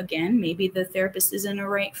the therapist isn't a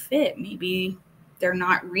right fit. Maybe they're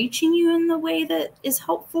not reaching you in the way that is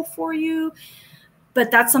helpful for you.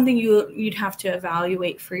 But that's something you'd have to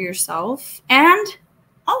evaluate for yourself. And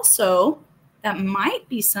also, that might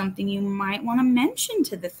be something you might want to mention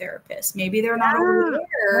to the therapist. Maybe they're not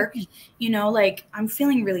aware, like I'm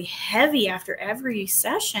feeling really heavy after every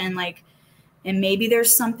session. Like, and maybe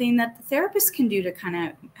there's something that the therapist can do to kind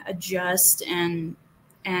of adjust and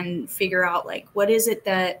figure out like, what is it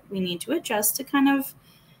that we need to adjust to kind of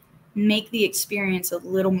make the experience a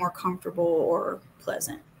little more comfortable or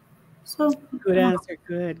pleasant. So good answer.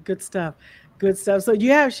 Good stuff. Good stuff. So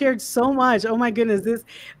you have shared so much. Oh my goodness,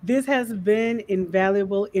 this has been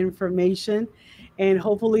invaluable information. And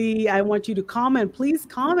hopefully I want you to comment. Please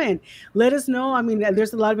comment. Let us know. I mean,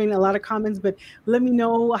 there's a lot of comments, but let me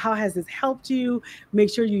know, how has this helped you?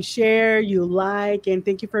 Make sure you share, you like, and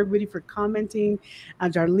thank you for everybody for commenting.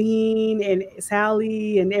 Darlene and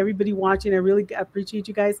Sally and everybody watching. I really appreciate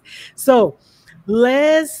you guys. So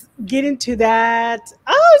let's get into that.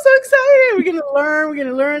 Oh, I'm so excited. We're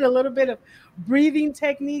gonna learn a little bit of breathing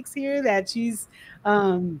techniques here that she's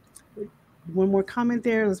one more comment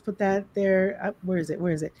there. Let's put that there. Where is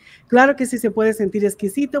it? Claro que sí se puede sentir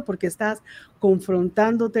exquisito porque estás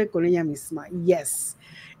confrontándote con ella misma. Yes.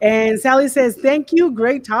 And Sally says, thank you.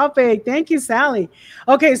 Great topic. Thank you, Sally.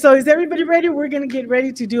 Okay, so is everybody ready? We're going to get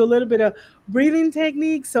ready to do a little bit of breathing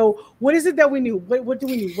technique. So what is it that we need? What do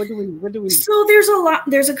we need? So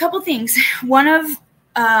there's a couple things. One of,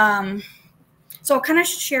 so I'll kind of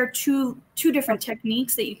share two different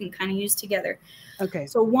techniques that you can kind of use together. Okay.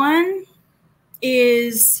 So one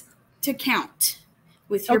is to count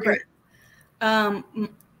with your breath.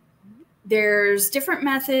 There's different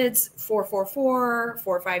methods, 4-4-4,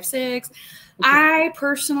 4-5-6. Okay. I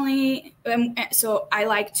personally, so I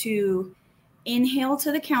like to inhale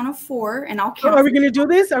to the count of 4, and I'll count. Are we going to do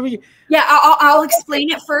this? Are we? Yeah, I'll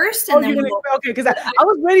explain it first, and then okay. Because I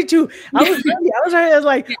was ready to. I was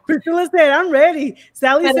like, Priscilla said, I'm ready.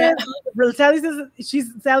 Sally says,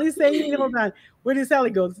 Sally's saying, hold on. Where did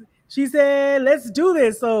Sally go? She said, let's do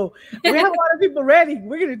this. So we have a lot of people ready.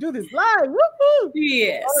 We're going to do this live. Woo-hoo.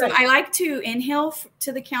 Yeah. So I like to inhale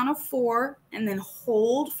to the count of 4 and then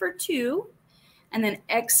hold for 2 and then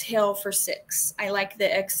exhale for 6. I like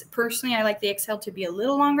the exhale to be a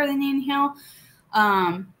little longer than the inhale.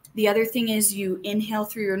 The other thing is you inhale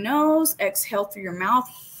through your nose, exhale through your mouth,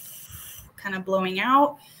 kind of blowing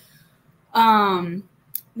out.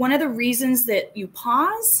 One of the reasons that you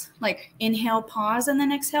pause, like inhale, pause, and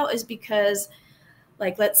then exhale is because,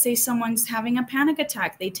 like, let's say someone's having a panic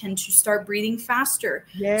attack, they tend to start breathing faster.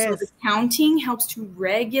 Yes. So the counting helps to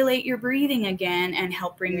regulate your breathing again and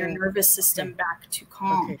help bring your nervous system back to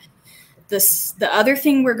calm. The other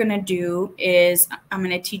thing we're going to do is I'm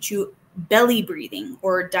going to teach you belly breathing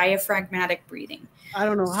or diaphragmatic breathing. I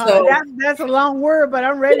don't know how. So, that's a long word, but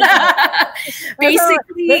I'm ready.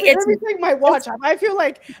 Basically, let me take my watch off. I feel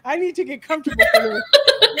like I need to get comfortable for this.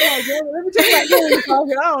 Let me take my earrings off.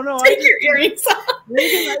 I don't know. Take your earrings off.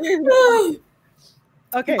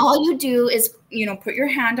 Okay. All you do is, put your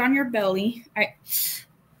hand on your belly. Let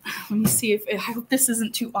me see I hope this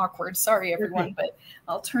isn't too awkward. Sorry, everyone, but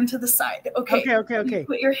I'll turn to the side. Okay. Okay.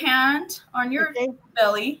 Put your hand on your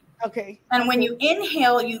belly. Okay. And when you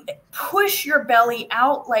inhale, you push your belly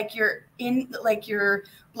out like you're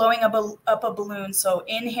blowing up a balloon. So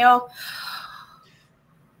inhale.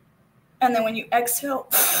 And then when you exhale.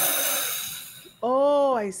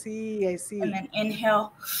 Oh, I see. And then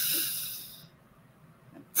inhale.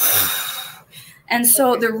 And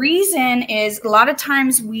so the reason is a lot of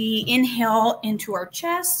times we inhale into our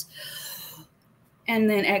chest and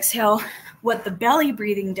then exhale. What the belly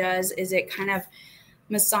breathing does is it kind of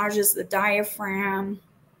massages the diaphragm,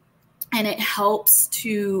 and it helps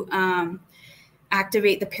to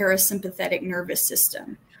activate the parasympathetic nervous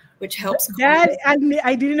system, which helps that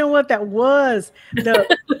I didn't know what that was. The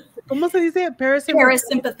 ¿Cómo se dice?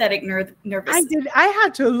 Parasympathetic nervous system. I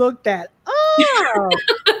had to look that up.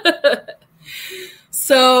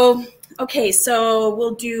 So, okay, so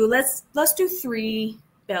we'll do let's do 3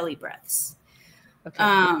 belly breaths.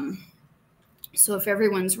 Okay. So if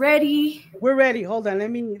everyone's ready. We're ready. Hold on. Let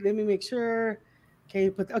me make sure.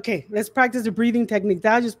 Okay, let's practice the breathing technique.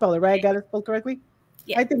 Did I just spell it right? I got it spelled correctly?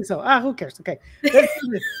 Yeah. I think so. Who cares? Okay.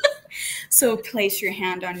 So place your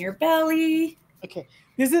hand on your belly. Okay.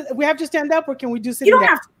 We have to stand up, or can we do sitting down? You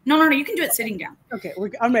don't have to. No. You can do it sitting down. Okay.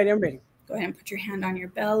 I'm ready. Go ahead and put your hand on your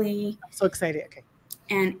belly. I'm so excited. Okay.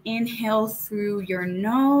 And inhale through your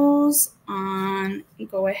nose.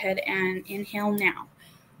 Go ahead and inhale now.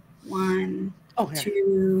 1,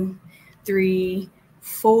 2, 3,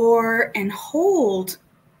 4, and hold.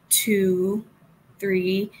 2,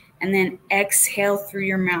 3, and then exhale through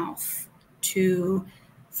your mouth. 2,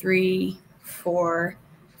 3, 4,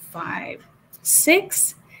 5,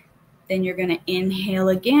 6. Then you're going to inhale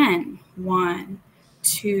again. 1,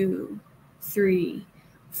 2, 3,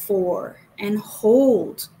 4, and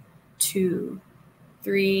hold. 2,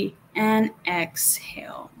 3, and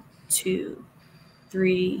exhale. 2,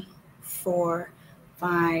 3, 4,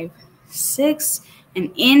 5, 6,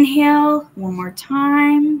 and inhale one more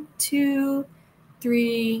time. 2,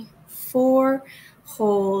 3, 4,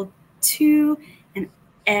 hold. 2, and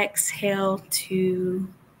exhale. 2,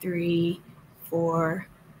 3, 4,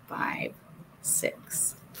 5,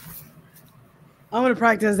 6. I'm gonna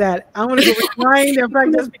practice that. I'm gonna go rewind and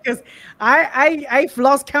practice because I've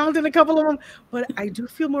lost count in a couple of them, but I do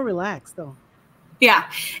feel more relaxed though. Yeah.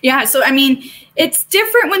 So I mean, it's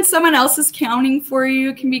different when someone else is counting for you.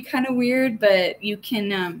 It can be kind of weird, but you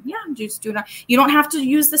can, just do it. You don't have to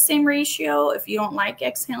use the same ratio. If you don't like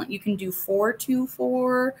exhaling, you can do 4, 2,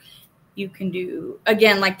 4. You can do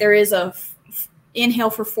again, like there is a inhale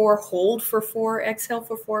for 4, hold for 4, exhale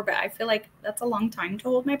for 4. But I feel like that's a long time to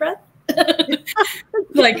hold my breath.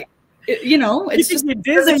 Like, it's just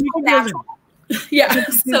natural. Yeah.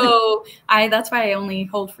 So that's why I only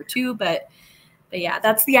hold for 2, but yeah,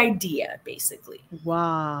 that's the idea basically.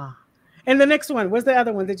 Wow. And the next one, what's the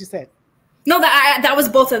other one that you said? No, that was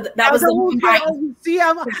both of that was the combined. See,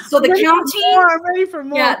 so the counting. I'm ready for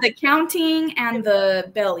more. Yeah, the counting and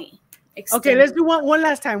the belly. Okay, let's do one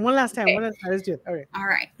last time. Okay. Let's do it. All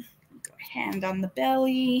right. Go hand on the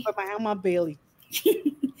belly. Put my hand on my belly.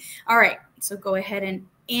 All right. So go ahead and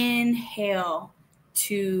inhale.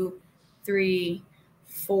 2, 3,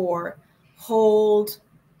 4. Hold.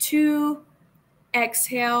 2.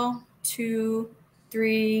 Exhale. 2,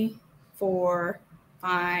 3, 4,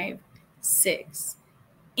 5, 6.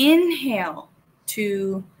 Inhale.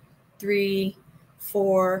 2, 3,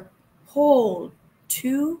 4. Hold.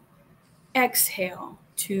 2. Exhale.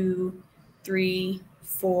 2, 3,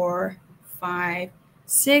 4, 5,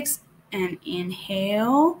 6. And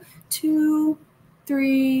inhale. 2,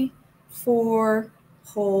 3, 4.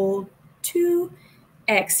 Hold. 2.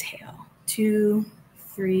 Exhale. 2,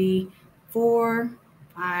 3, 4,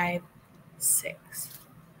 5, 6.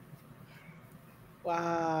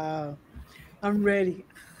 Wow. I'm ready.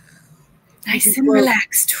 Nice and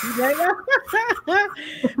relaxed.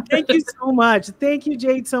 Thank you so much. Thank you,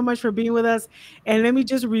 Jade, so much for being with us. And let me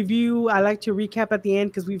just review. I like to recap at the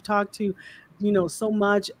end because we've talked to, so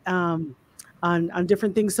much on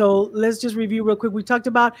different things. So let's just review real quick. We talked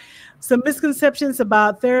about some misconceptions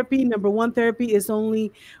about therapy. Number 1, therapy is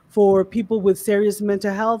only for people with serious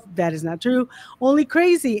mental health. That is not true. Only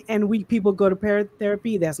crazy and weak people go to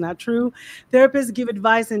therapy. That's not true. Therapists give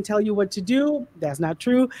advice and tell you what to do. That's not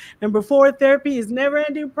true. Number 4, therapy is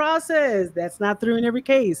never-ending process. That's not true in every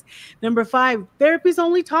case. Number 5, therapy is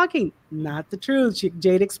only talking. Not the truth.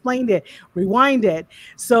 Jade explained it. Rewind it.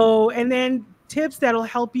 So, and then tips that'll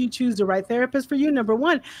help you choose the right therapist for you. Number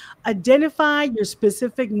 1, identify your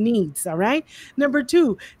specific needs. All right. Number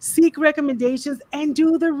 2, seek recommendations and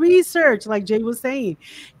do the research. Like Jay was saying,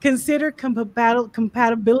 consider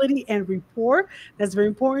compatibility and rapport. That's very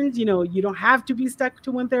important. You don't have to be stuck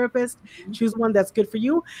to one therapist. Choose one that's good for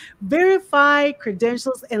you. Verify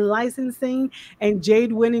credentials and licensing. And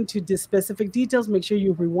Jade went into the specific details. Make sure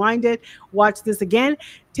you rewind it. Watch this again.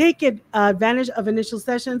 Take advantage of initial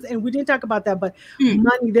sessions. And we didn't talk about that, but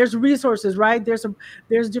money, there's resources, right? There's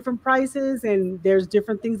different prices and there's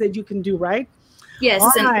different things that you can do, right? Yes.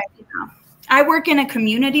 Right. I work in a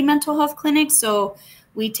community mental health clinic. So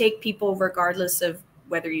we take people regardless of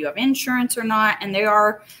whether you have insurance or not. And there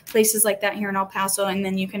are places like that here in El Paso. And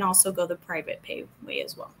then you can also go the private pay way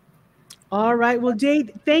as well. All right. Well,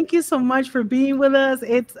 Jade, thank you so much for being with us.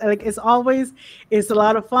 It's like it's always, it's a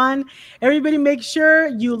lot of fun. Everybody, make sure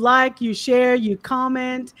you like, you share, you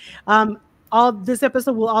comment. All this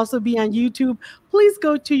episode will also be on YouTube. Please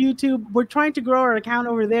go to YouTube. We're trying to grow our account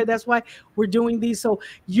over there. That's why we're doing these. So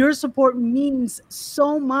your support means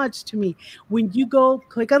so much to me. When you go,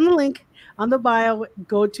 click on the link on the bio,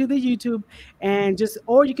 go to the YouTube, and just,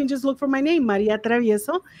 or you can just look for my name, Maria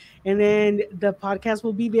Travieso, and then the podcast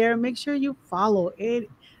will be there. Make sure you follow. It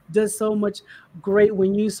does so much great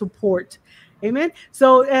when you support. Amen.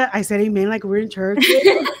 So I said amen like we're in church.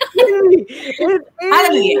 It's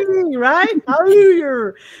me, right?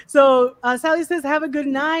 Hallelujah. So Sally says, have a good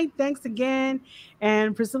night. Thanks again.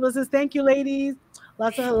 And Priscilla says, thank you, ladies.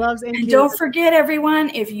 Lots of loves and And don't forget, everyone,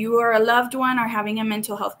 if you are a loved one or having a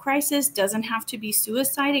mental health crisis, doesn't have to be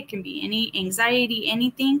suicide. It can be any anxiety,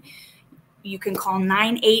 anything. You can call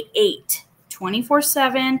 988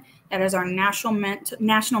 24/7. That is our national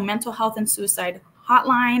mental health and suicide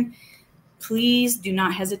hotline. Please do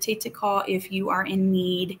not hesitate to call if you are in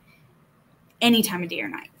need any time of day or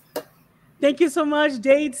night. Thank you so much,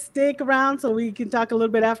 Jade. Stick around so we can talk a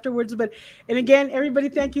little bit afterwards. And again, everybody,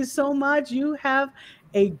 thank you so much. You have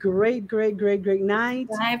a great, great, great, great night.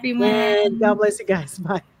 Bye, everyone. And God bless you guys.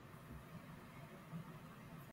 Bye.